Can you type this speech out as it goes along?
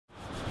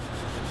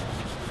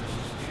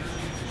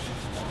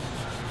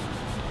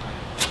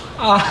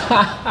You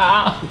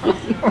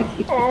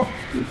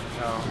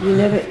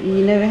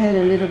never had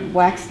a little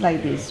wax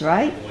like this,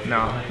 right?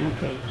 No.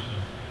 Okay.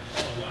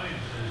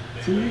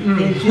 See, you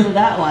didn't feel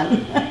that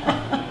one.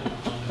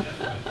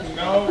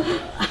 No.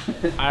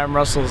 I'm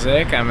Russell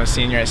Zych. I'm a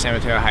senior at San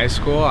Mateo High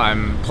School.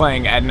 I'm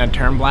playing Edna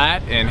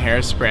Turnblad in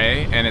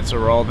Hairspray, and it's a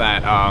role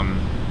that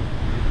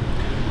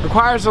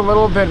requires a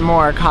little bit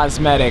more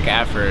cosmetic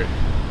effort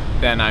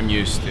than I'm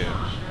used to.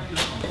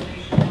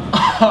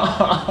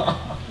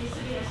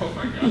 Oh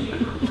my God.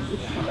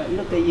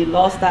 Look at you,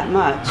 lost that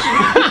much.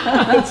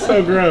 That's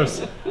so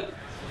gross.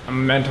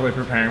 I'm mentally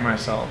preparing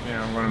myself, you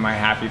know, one of my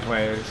happy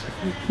plays.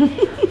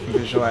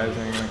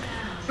 Visualizing like,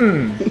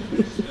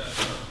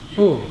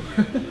 ooh.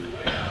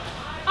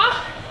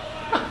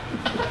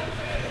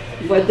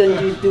 What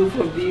don't you do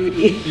for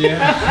beauty?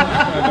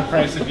 Yeah, the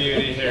price of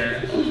beauty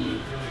here.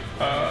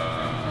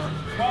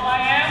 Well, I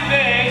am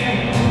big,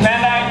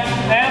 and I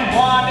am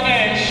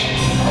blonde-ish.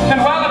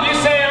 And well, if you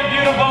say I'm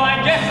beautiful,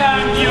 I guess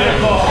I'm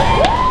beautiful.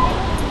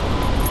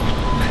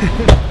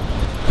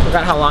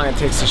 Forgot how long it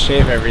takes to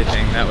shave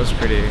everything. That was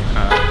pretty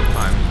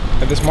fun.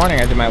 But this morning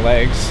I did my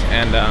legs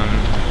and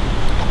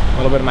a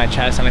little bit of my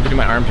chest, and I have to do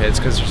my armpits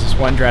because there's this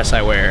one dress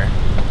I wear,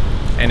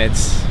 and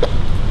it's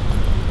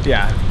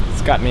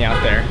got me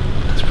out there.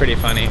 It's pretty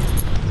funny.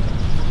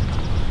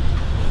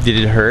 Did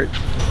it hurt?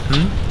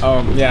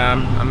 Oh yeah,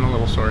 I'm a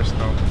little sore still.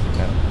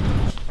 Yeah.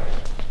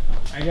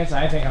 I guess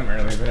I think I'm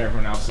early, but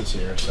everyone else is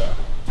here, so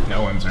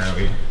no one's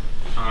early.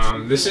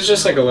 This is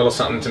just like a little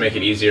something to make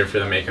it easier for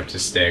the makeup to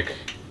stick.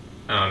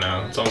 I don't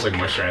know, it's almost like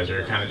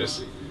moisturizer, kind of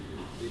just,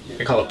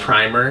 they call it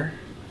primer.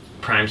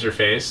 Primes your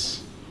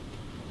face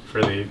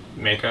for the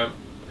makeup,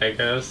 I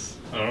guess.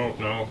 I don't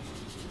know.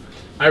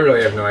 I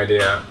really have no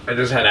idea. I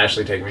just had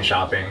Ashley take me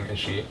shopping, and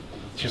she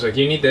was like,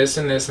 you need this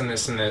and this and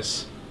this and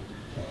this.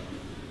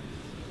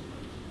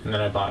 And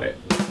then I bought it.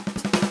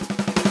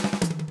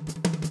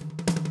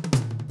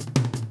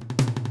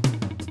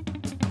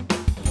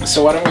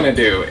 So what I'm gonna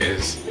do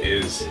is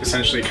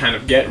essentially kind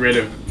of get rid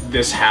of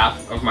this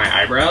half of my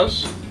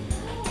eyebrows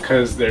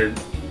because they're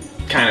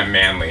kind of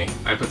manly.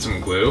 I put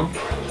some glue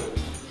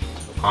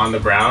on the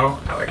brow.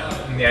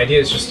 And the idea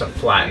is just to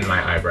flatten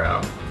my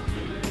eyebrow.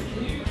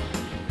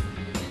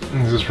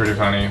 This is pretty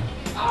funny.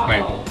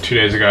 Like 2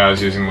 days ago I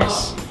was using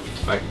this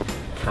like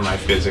for my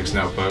physics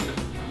notebook.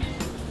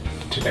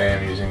 Today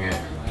I'm using it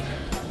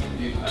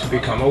to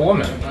become a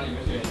woman.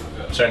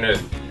 I'm starting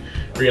to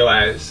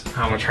realize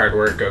how much hard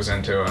work goes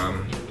into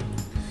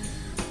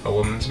a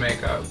woman's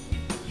makeup.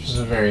 Which is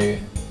a very,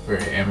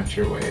 very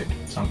amateur way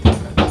to something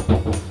that...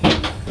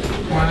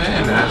 Come on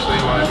in, Ashley.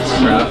 You want to do my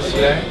brows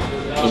today?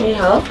 You need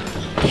help?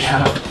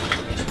 Yeah.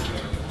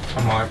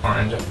 I'm like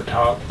orange at the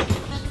top.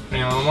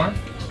 Need a little more?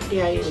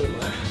 Yeah, you need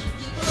more.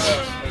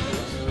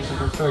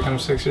 I feel like I'm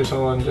 6 years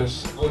old and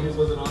just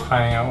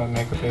finding out what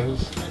makeup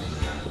is.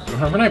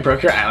 Remember when I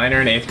broke your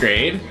eyeliner in 8th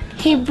grade?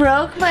 He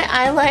broke my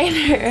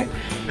eyeliner.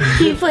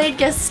 He played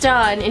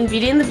Gaston in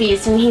Beauty and the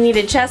Beast, and he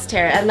needed chest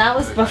hair, and that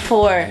was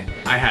before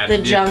the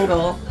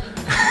jungle.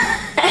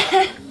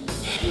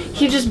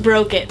 He just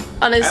broke it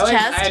on his chest.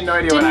 I had no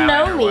idea Didn't what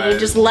know me. was. He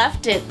just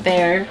left it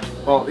there.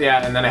 Well,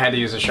 yeah, and then I had to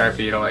use a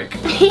Sharpie to like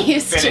He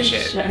used finish to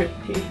it.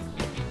 Sharpie.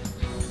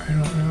 I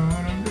don't know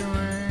what I'm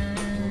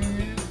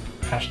doing.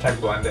 Hashtag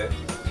blend it.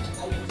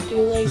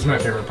 This is my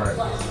favorite part.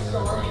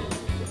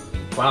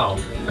 Wow,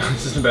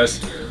 this is the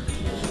best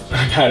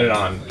I've had it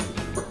on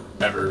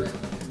ever.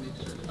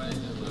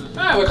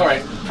 I look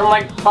alright. From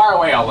like far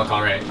away I'll look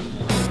alright.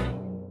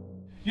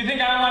 You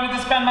think I wanted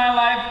to spend my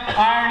life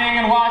ironing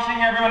and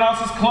washing everyone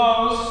else's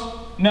clothes?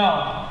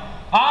 No.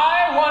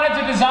 I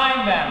wanted to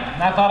design them.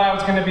 I thought I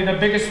was going to be the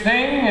biggest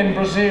thing in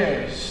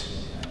brasiers.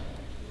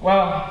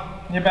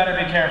 Well, you better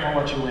be careful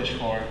what you wish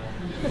for.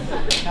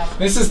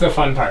 This is the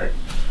fun part.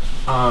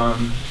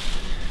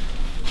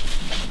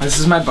 This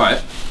is my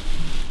butt.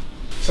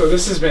 So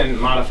this has been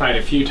modified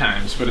a few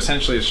times, but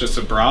essentially it's just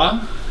a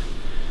bra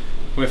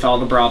with all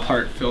the bra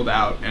part filled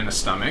out and a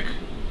stomach.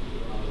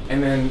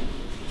 And then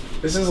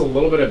this is a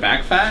little bit of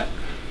back fat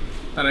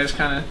that I just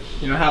kind of,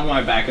 have on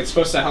my back. It's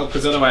supposed to help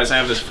because otherwise I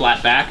have this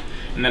flat back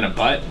and then a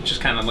butt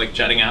just kind of like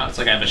jutting out. It's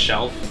like I have a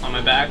shelf on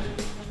my back.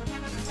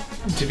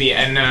 To be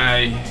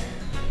Edna,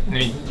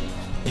 you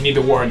need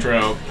the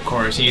wardrobe, of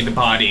course, you need the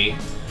body,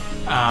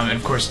 and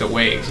of course the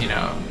wigs, You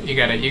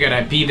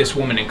gotta be this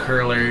woman in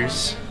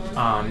curlers.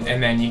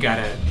 And then you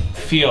gotta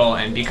feel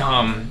and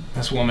become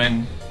this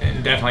woman,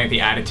 and definitely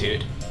the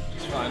attitude.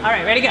 All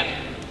right, ready, go.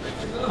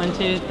 1,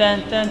 2,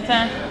 dun, dun,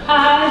 dun.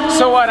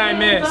 So what I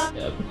missed?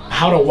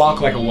 How to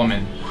walk like a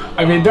woman.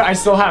 I mean, I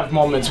still have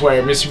moments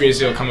where Mr.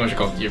 Beasley will come over and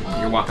go,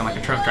 you're walking like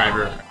a truck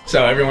driver.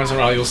 So every once in a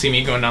while you'll see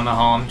me going down the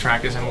hall and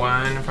practicing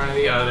one in front of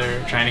the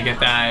other, trying to get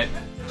that.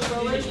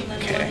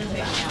 Okay,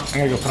 I'm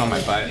gonna go put on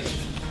my butt.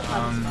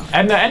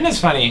 Edna's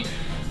funny.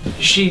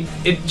 She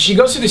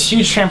goes through this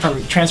huge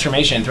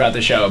transformation throughout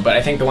the show, but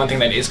I think the one thing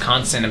that is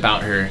constant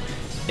about her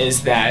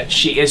is that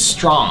she is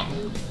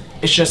strong.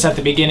 It's just at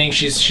the beginning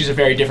she's a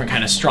very different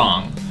kind of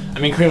strong. I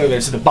mean, clearly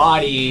there's the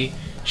body.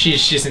 She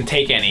doesn't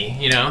take any,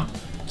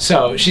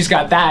 So she's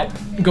got that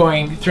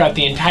going throughout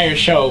the entire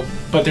show,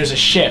 but there's a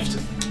shift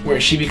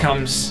where she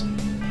becomes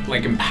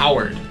like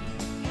empowered.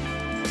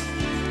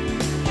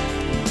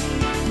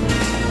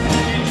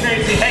 Hey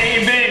Tracy,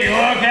 hey baby,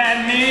 look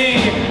at me.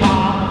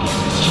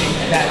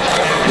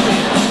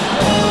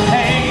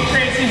 Hey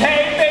Tracy,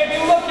 hey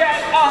baby, look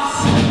at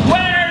us.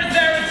 Where's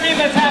their routine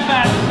that's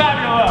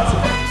fabulous?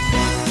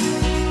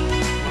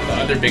 One of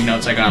the other big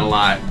notes I got a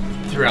lot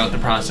throughout the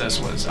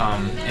process was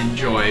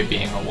enjoy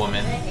being a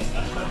woman.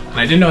 And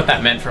I didn't know what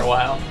that meant for a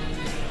while.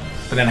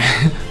 But then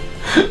I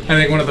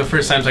think one of the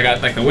first times I got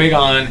like the wig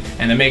on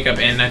and the makeup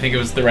in, I think it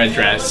was the red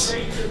dress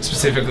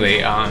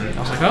specifically, I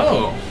was like,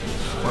 oh,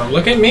 well,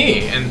 look at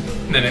me. And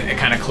then it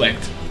kind of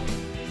clicked.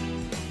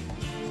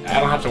 I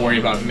don't have to worry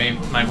about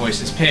my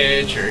voice's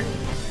pitch or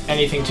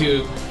anything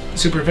too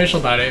superficial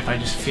about it if I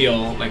just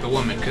feel like a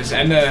woman. Because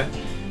Edna,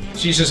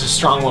 she's just a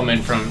strong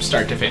woman from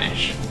start to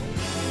finish.